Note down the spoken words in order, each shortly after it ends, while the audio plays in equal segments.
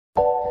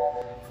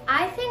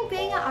I think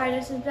being an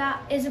artist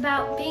is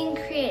about being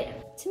creative.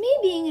 To me,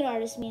 being an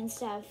artist means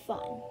to have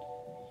fun.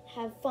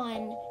 Have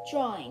fun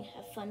drawing,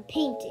 have fun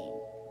painting,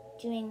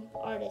 doing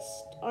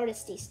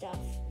artisty stuff.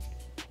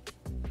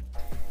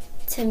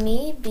 To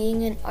me,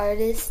 being an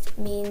artist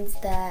means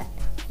that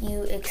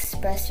you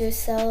express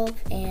yourself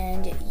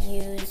and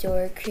use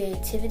your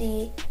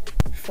creativity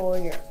for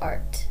your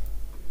art.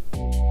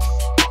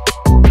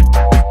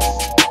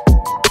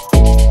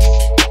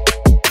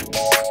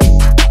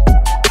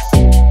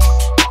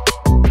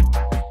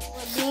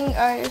 What being an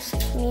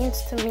artist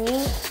means to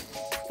me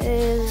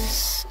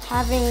is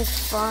having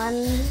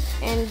fun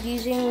and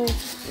using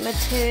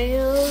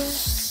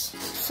materials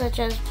such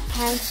as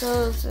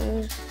pencils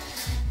and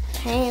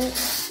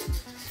paints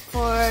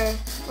for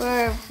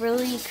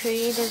really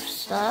creative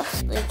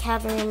stuff, like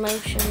having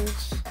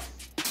emotions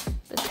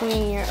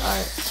between your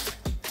art.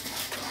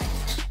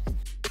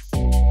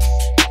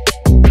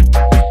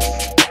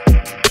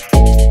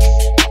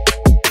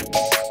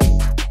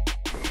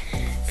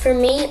 For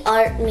me,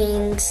 art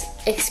means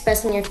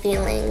expressing your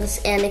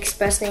feelings and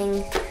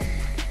expressing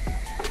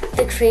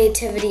the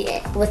creativity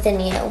within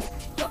you.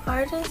 What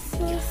artist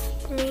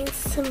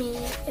means to me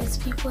is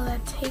people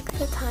that take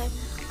the time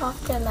off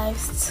their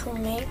lives to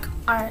make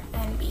art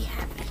and be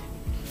happy.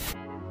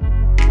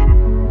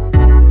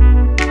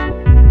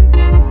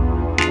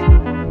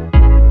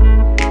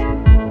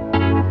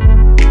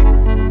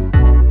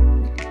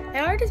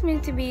 An artist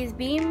means to be is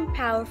being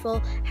powerful,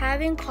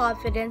 having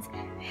confidence,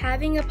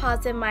 having a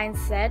positive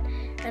mindset,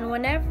 and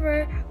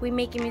whenever we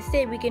make a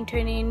mistake, we can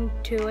turn it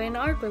into an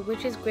artwork,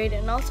 which is great.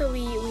 And also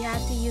we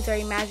have to use our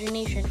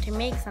imagination to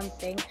make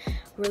something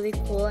really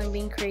cool and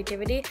being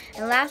creativity.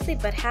 And lastly,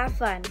 but have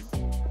fun.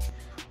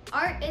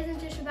 Art isn't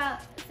just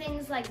about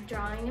things like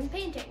drawing and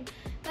painting,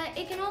 but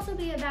it can also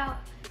be about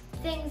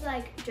things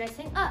like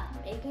dressing up,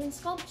 making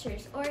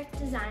sculptures, or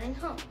designing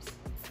homes.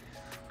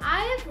 I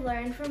have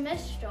learned from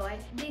Miss Joy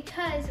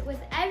because with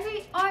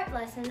every art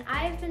lesson,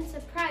 I have been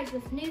surprised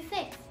with new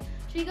things.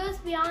 She goes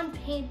beyond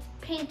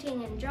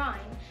painting and drawing.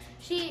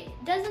 She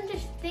doesn't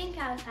just think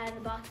outside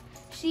the box,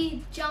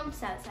 she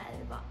jumps outside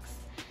the box.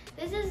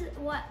 This is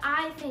what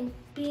I think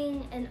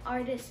being an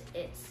artist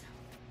is.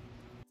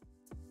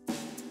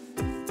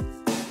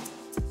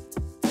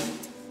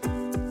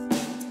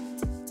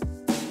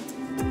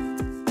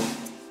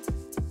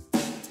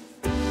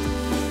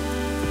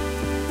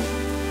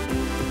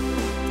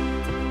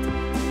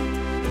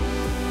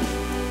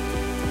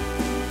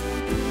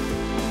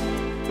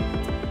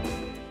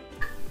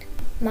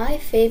 My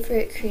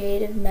favorite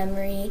creative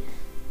memory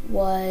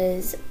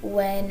was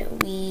when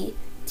we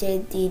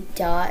did the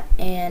dot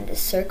and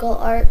circle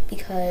art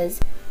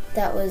because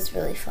that was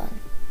really fun.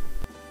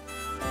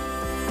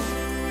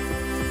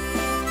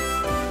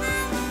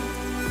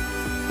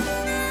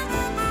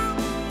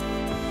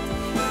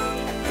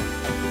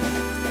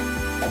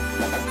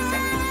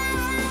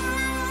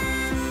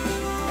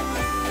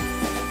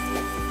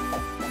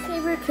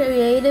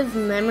 Creative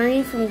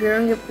memory from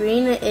growing up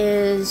green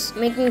is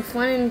making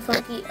fun and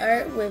funky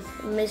art with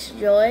Miss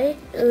Joy.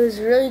 It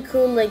was really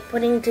cool, like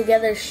putting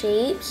together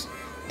shapes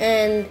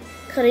and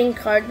cutting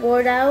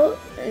cardboard out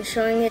and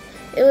showing it.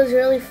 It was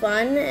really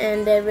fun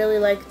and I really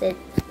liked it.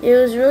 It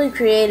was really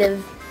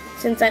creative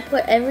since I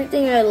put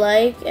everything I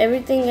like,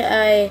 everything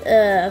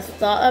I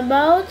thought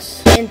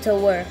about into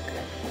work.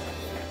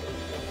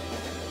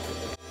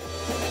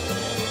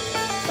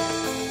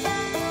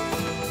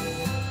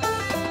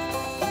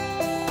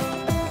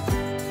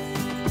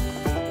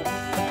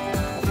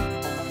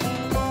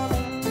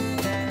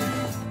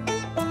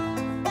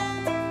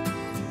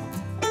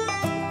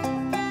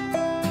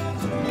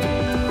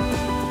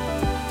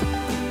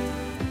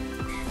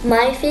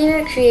 My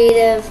favorite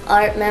creative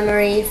art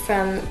memory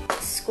from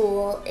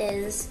school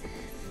is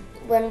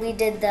when we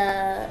did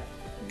the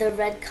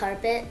red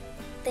carpet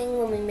thing,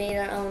 when we made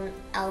our own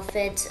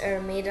outfits or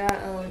made our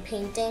own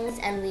paintings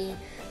and we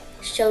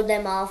showed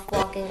them off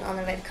walking on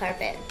the red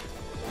carpet.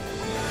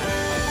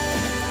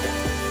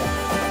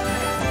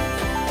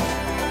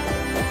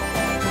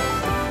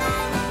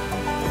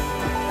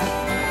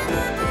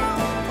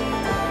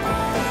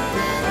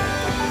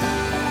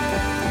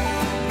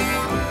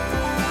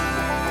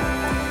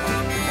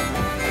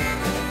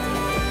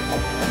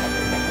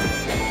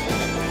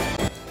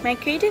 My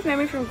creative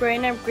memory from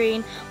growing up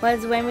green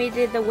was when we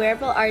did the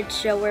wearable art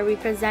show where we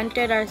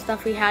presented our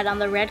stuff we had on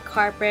the red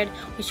carpet.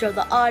 We showed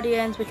the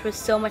audience, which was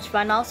so much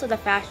fun. Also the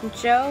fashion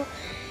show,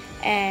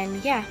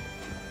 and yeah.